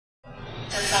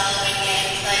The following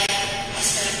gameplay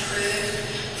has been approved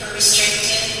for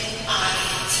restricted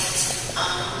audiences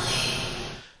only.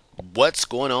 What's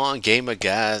going on, gamer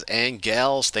guys and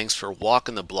gals? Thanks for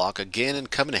walking the block again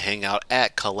and coming to hang out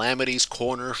at Calamity's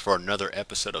Corner for another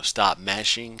episode of Stop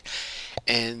Mashing.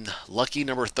 And lucky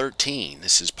number 13.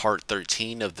 This is part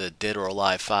 13 of the Dead or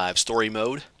Alive 5 story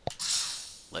mode.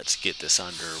 Let's get this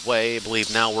underway. I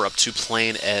believe now we're up to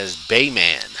playing as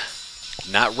Bayman.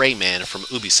 Not Rayman from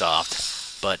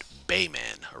Ubisoft, but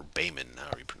Bayman, or Bayman,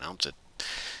 however you pronounce it.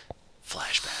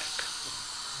 Flashback.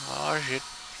 Oh shit.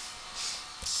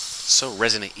 So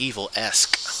Resident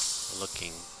Evil-esque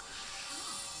looking.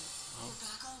 You're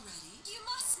back already? You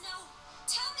must know.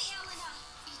 Tell me, Elena.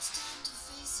 It's time to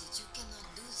face it. You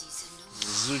cannot do this alone.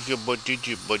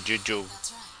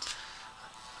 That's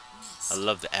right. I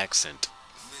love the accent.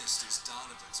 Mist is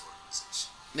Donovan's organization.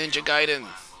 Ninja Gaiden.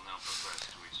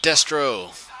 Destro.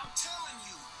 I'm telling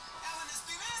you, Elena's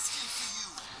been asking for you.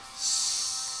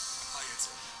 Hayate.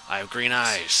 I have green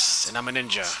eyes, and I'm a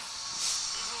ninja.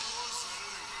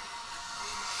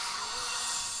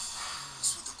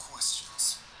 What's with the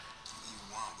questions? What do you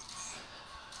want with me?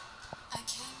 I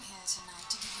came here tonight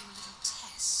to give you a little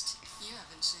test. You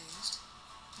haven't changed.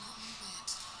 Not one bit.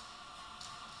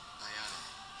 Ayane,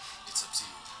 it's up to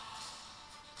you.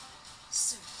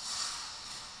 Sir.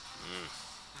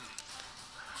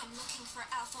 I'm looking for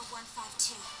Alpha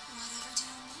 152. Whatever do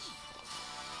you need?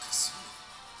 Casino.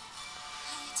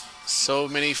 Hayate. So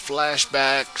many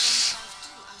flashbacks.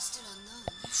 152 are still unknown.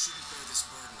 You shouldn't bear this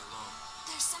burden alone.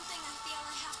 There's something I feel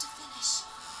I have to finish.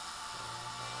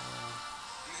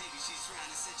 Maybe she's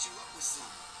trying to set you up with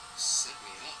something. Set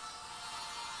me up?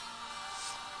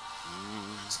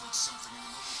 It's not something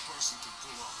any normal person can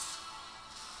pull off.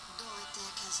 Dorothea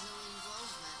has no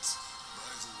involvement. By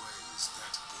the way, is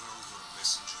that girl your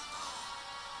messenger now?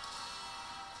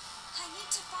 I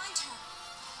need to find her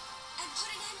and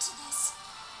put an end to this.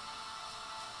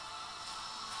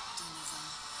 Donovan.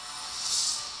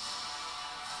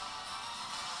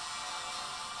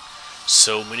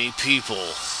 So many people.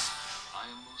 I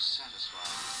am most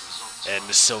satisfied with the results. And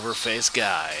the silver-faced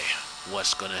guy.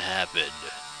 What's gonna happen?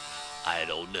 I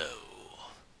don't know.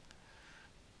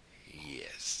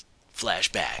 Yes.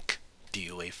 Flashback.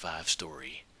 DOA 5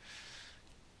 story.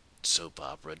 Soap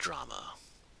opera drama.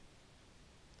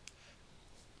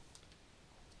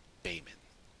 Bayman.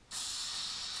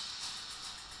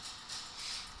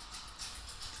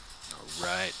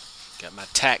 Alright. Got my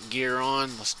tack gear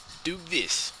on. Let's do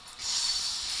this.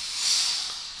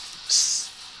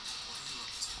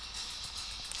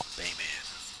 Bayman.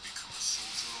 Become a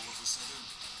soldier all of a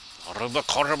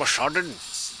sudden?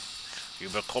 You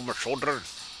become a soldier.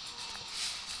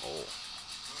 Oh.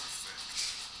 Perfect.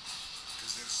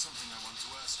 Because there's something I want to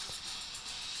ask of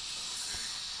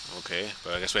you. Okay,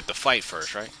 but I guess we have to fight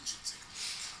first, right? Ninja thing.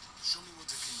 Show me what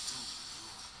I can do.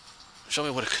 Show me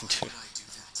what it can do. When I do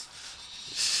that.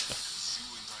 Because you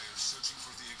and I are searching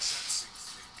for the exact same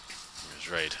thing. That's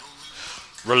right.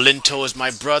 Only one Relinto is my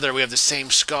brother. We have the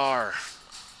same scar.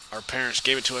 Our parents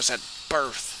gave it to us at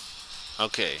birth.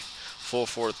 Okay.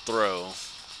 4-4 throw.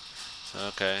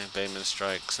 Okay. Bayman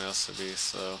strikes. Now to be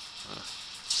so.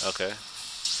 Okay.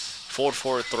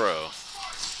 4-4 throw.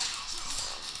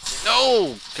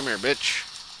 No! Come here, bitch.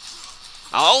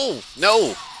 Oh!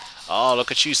 No! Oh, look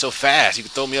at you so fast. You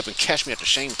can throw me up and catch me at the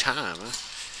same time. Huh?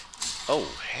 Oh,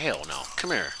 hell no.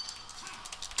 Come here.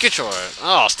 Get your...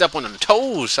 Oh, step on the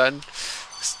toes, son.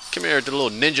 Come here with the little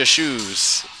ninja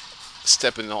shoes.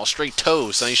 Stepping all straight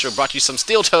toes, son. You should have brought you some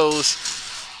steel toes.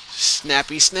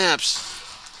 Snappy snaps.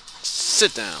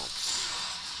 Sit down.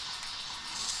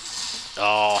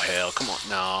 Oh, hell. Come on.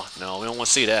 No, no. We don't want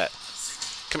to see that.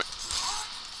 Come here.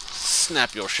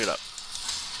 Snap your shit up.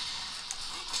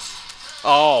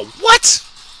 Oh, what?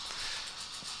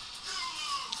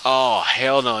 Oh,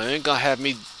 hell no. You ain't gonna have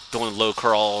me doing low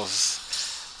crawls.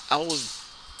 I was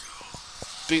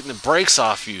beating the brakes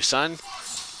off you, son.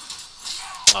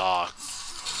 Aw.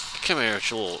 Come here, it's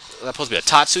your little... Is that supposed to be a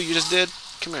Tatsu you just did?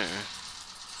 Come here.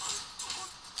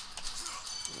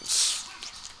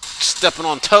 Stepping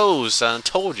on toes, son. I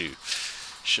told you.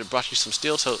 Should have brought you some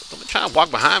steel toes. Don't be trying to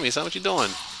walk behind me, son. What you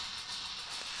doing?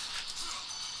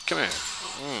 Come here.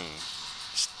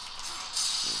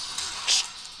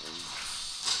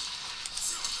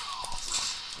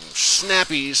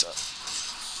 Snappies.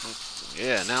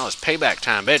 Yeah, now it's payback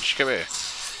time, bitch. Come here.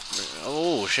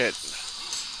 Oh, shit.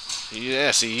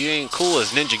 Yeah, see, you ain't cool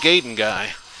as Ninja Gaiden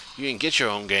guy. You ain't get your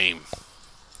own game.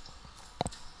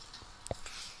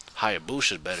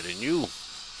 Hayabusha's better than you.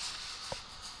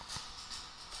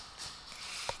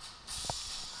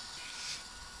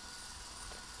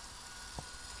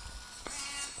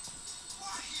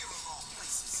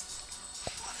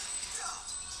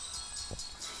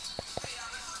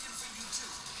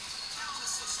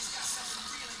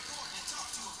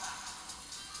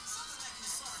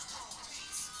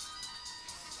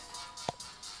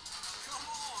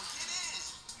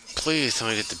 Please tell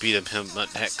me I get to beat him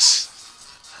up next.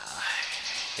 I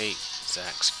hate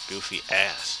Zack's goofy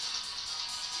ass.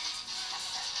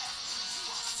 You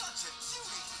are such a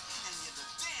cutie, and you're the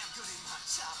damn good in my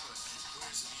chopper.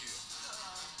 Where's Neil?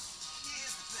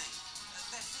 Here's the thing.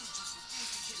 That dude just refused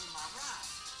to get in my ride.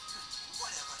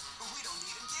 Whatever. We don't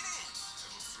need him. Get in.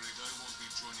 I'm afraid I won't be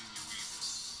joining you either.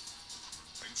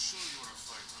 I'm sure you're a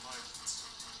fine pilot.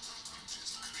 You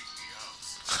just creep me out.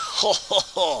 Ho ho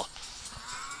ho!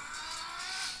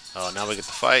 Oh, now we get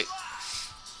to fight.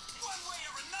 One way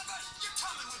or another, you're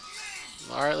coming with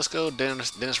me. All right, let's go,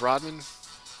 Dennis Rodman.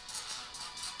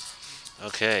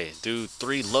 Okay, do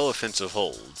 3 low offensive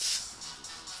holds.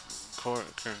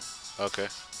 Okay. Get ready.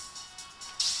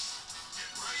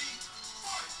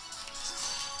 Fight.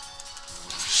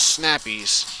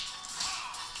 Snappies.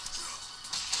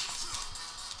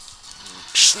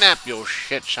 Snap your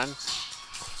shit, son.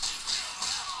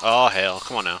 Oh hell,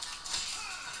 come on now.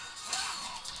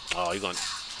 Oh, you going?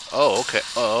 Oh, okay.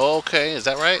 Oh, okay. Is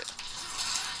that right?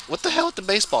 What the hell with the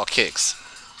baseball kicks?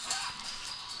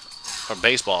 Or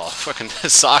baseball, fucking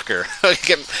soccer.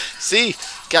 See,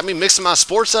 got me mixing my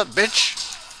sports up, bitch.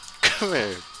 Come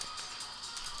here.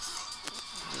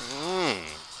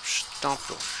 Stomp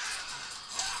your.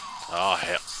 Oh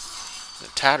hell.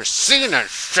 I'm tired of seeing that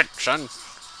shit, son.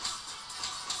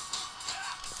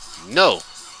 No.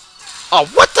 Oh,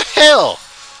 what the hell?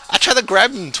 I tried to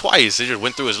grab him twice. It just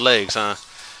went through his legs, huh?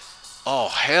 Oh,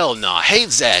 hell no. I hate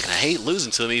Zack, and I hate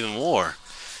losing to him even more.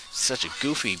 He's such a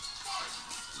goofy,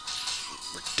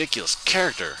 ridiculous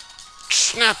character.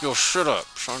 Snap your shit up,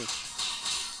 son.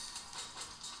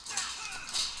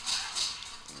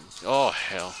 Oh,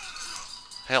 hell.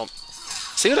 Hell.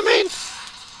 See what I mean?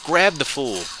 Grab the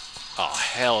fool. Oh,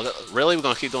 hell. Really? We're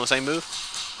going to keep doing the same move?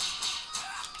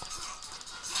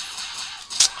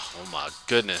 Oh, my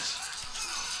goodness.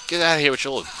 Get out of here with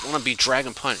your little wannabe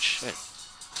dragon punch. Shit.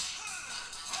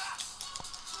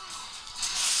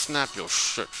 Snap your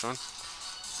shit, son.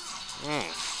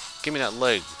 Give me that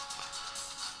leg.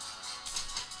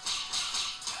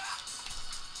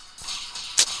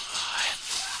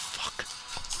 Fuck.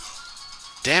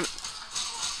 Damn it.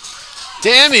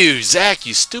 Damn you, Zack,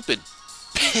 you stupid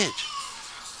bitch.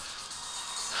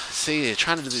 See,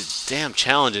 trying to do these damn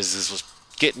challenges is what's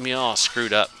getting me all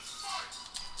screwed up.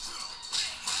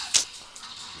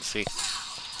 See,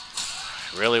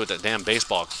 really with that damn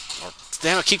baseball. Or,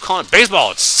 damn, I keep calling it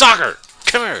baseball. It's soccer.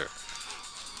 Come here.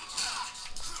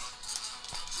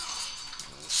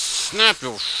 Snap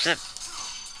your shit.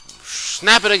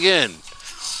 Snap it again.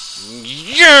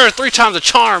 Yeah, 3 times a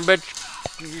charm,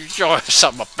 bitch. Your ass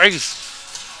up my face.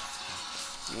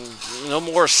 No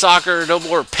more soccer. No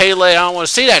more Pele. I don't want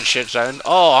to see that shit, son.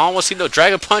 Oh, I don't want to see no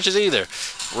dragon punches either.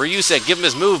 Where you said, give him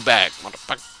his move back,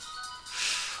 motherfucker.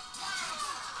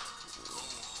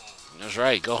 That's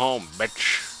right, go home,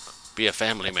 bitch. Be a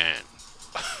family man.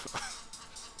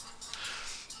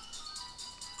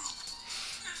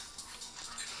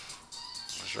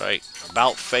 That's right.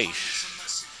 About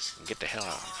face. Get the hell out.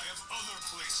 I have other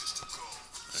places to go.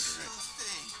 That's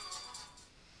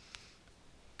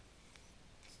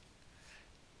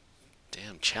right.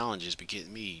 Damn challenges be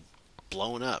getting me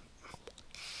blown up.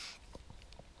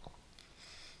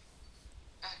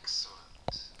 Excellent.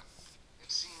 It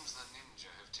seems the ninja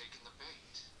have taken the bait.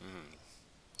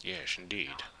 Yes, indeed.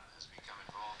 Has become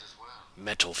involved as well.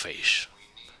 Metal face. We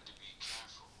need to be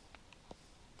careful.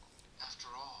 After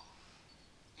all,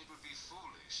 it would be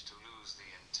foolish to lose the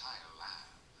entire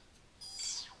lab.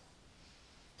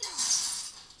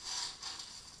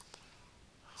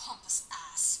 Pompous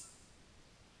ass.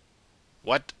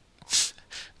 What?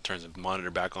 Turns the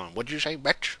monitor back on. What'd you say,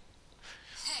 bitch?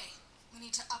 Hey, we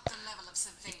need to up the level of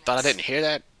surveillance. Thought I didn't hear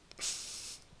that?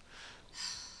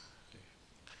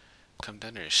 Come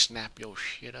down there and snap your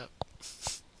shit up.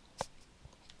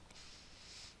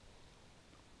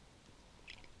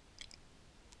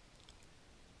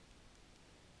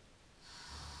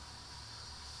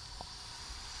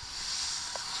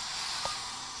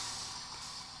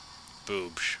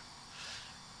 Boobs.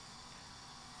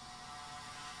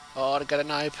 Oh, they got an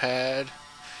iPad.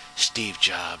 Steve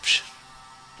Jobs,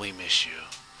 we miss you. You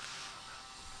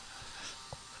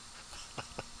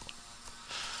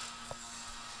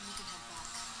can head back.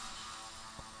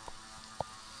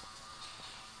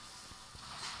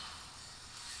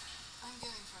 I'm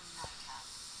going for a nightcap.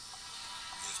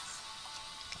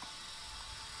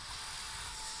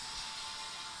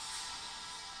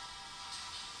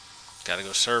 Gotta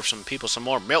go serve some people some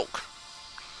more milk.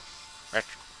 Right.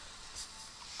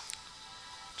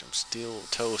 Some steel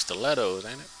toe stilettos,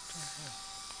 ain't it?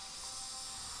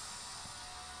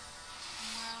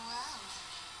 Well, well.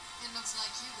 Looks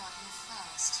like you got here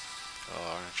first.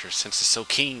 Oh, your sense is so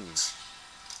keen.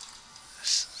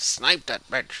 Snipe that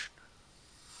bitch.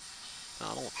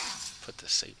 No, don't put the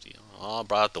safety on. Oh, I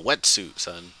brought out the wetsuit,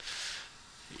 son.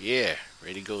 Yeah,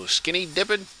 ready to go skinny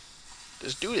dipping?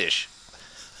 Let's do this.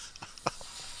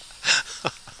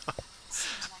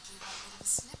 Seems like you had a bit of a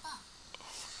slip up.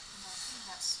 And I think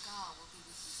that scar will be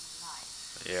with you for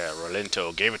life. Yeah,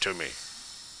 Rolento gave it to me.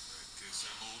 I guess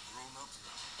I'm all grown up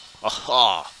now.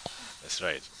 Aha! That's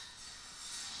right.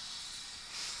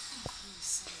 Who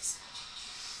says?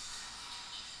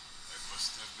 I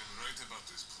must have been right about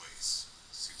this place,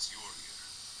 since you're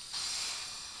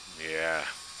here. Yeah.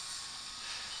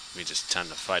 Me just time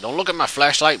to fight. Don't look at my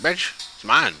flashlight, bitch. It's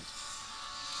mine.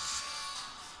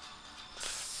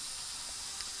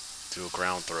 Do a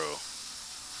ground throw.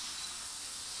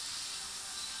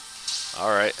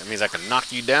 Alright, that means I can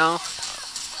knock you down.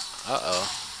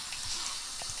 Uh-oh.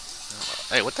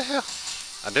 Hey, what the hell?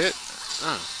 I did?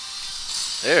 Oh.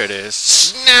 There it is.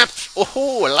 Snap!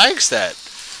 Oh, it likes that.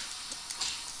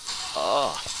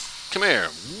 Oh. Come here.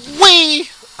 Whee!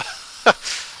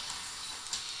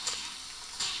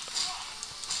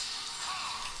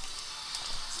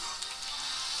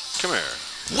 Come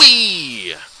here.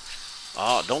 Whee!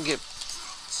 Oh, don't get...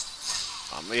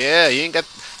 yeah, you ain't got...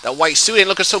 that white suit ain't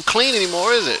looking so clean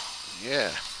anymore, is it?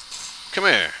 Yeah. Come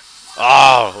here.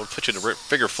 Oh, we'll put you in the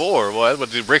figure four. Boy, that's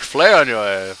what do Ric Flair on your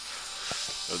ass.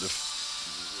 The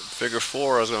figure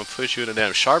four, I was going to put you in a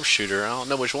damn sharpshooter. I don't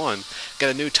know which one.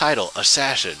 Got a new title,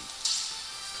 Assassin.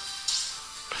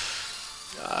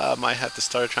 I might have to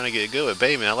start trying to get good with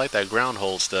Bayman. I like that ground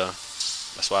hold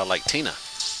stuff. That's why I like Tina.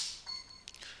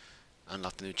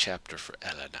 Unlock the new chapter for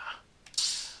Elena.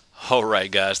 Alright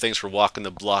guys, thanks for walking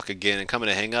the block again and coming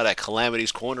to hang out at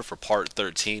Calamity's Corner for part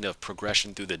 13 of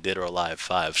Progression Through the Dead or Alive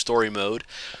 5 Story Mode.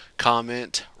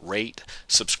 Comment, rate,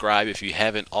 subscribe if you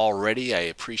haven't already. I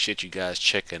appreciate you guys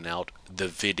checking out the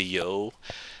video.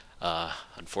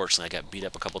 Unfortunately, I got beat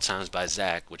up a couple times by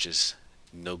Zach, which is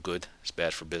no good. It's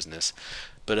bad for business.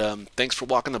 But thanks for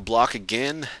walking the block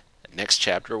again. Next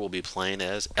chapter we'll be playing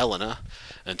as Elena.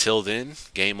 Until then,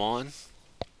 game on,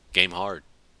 game hard.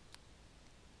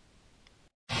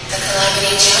 The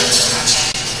Calamity Jungle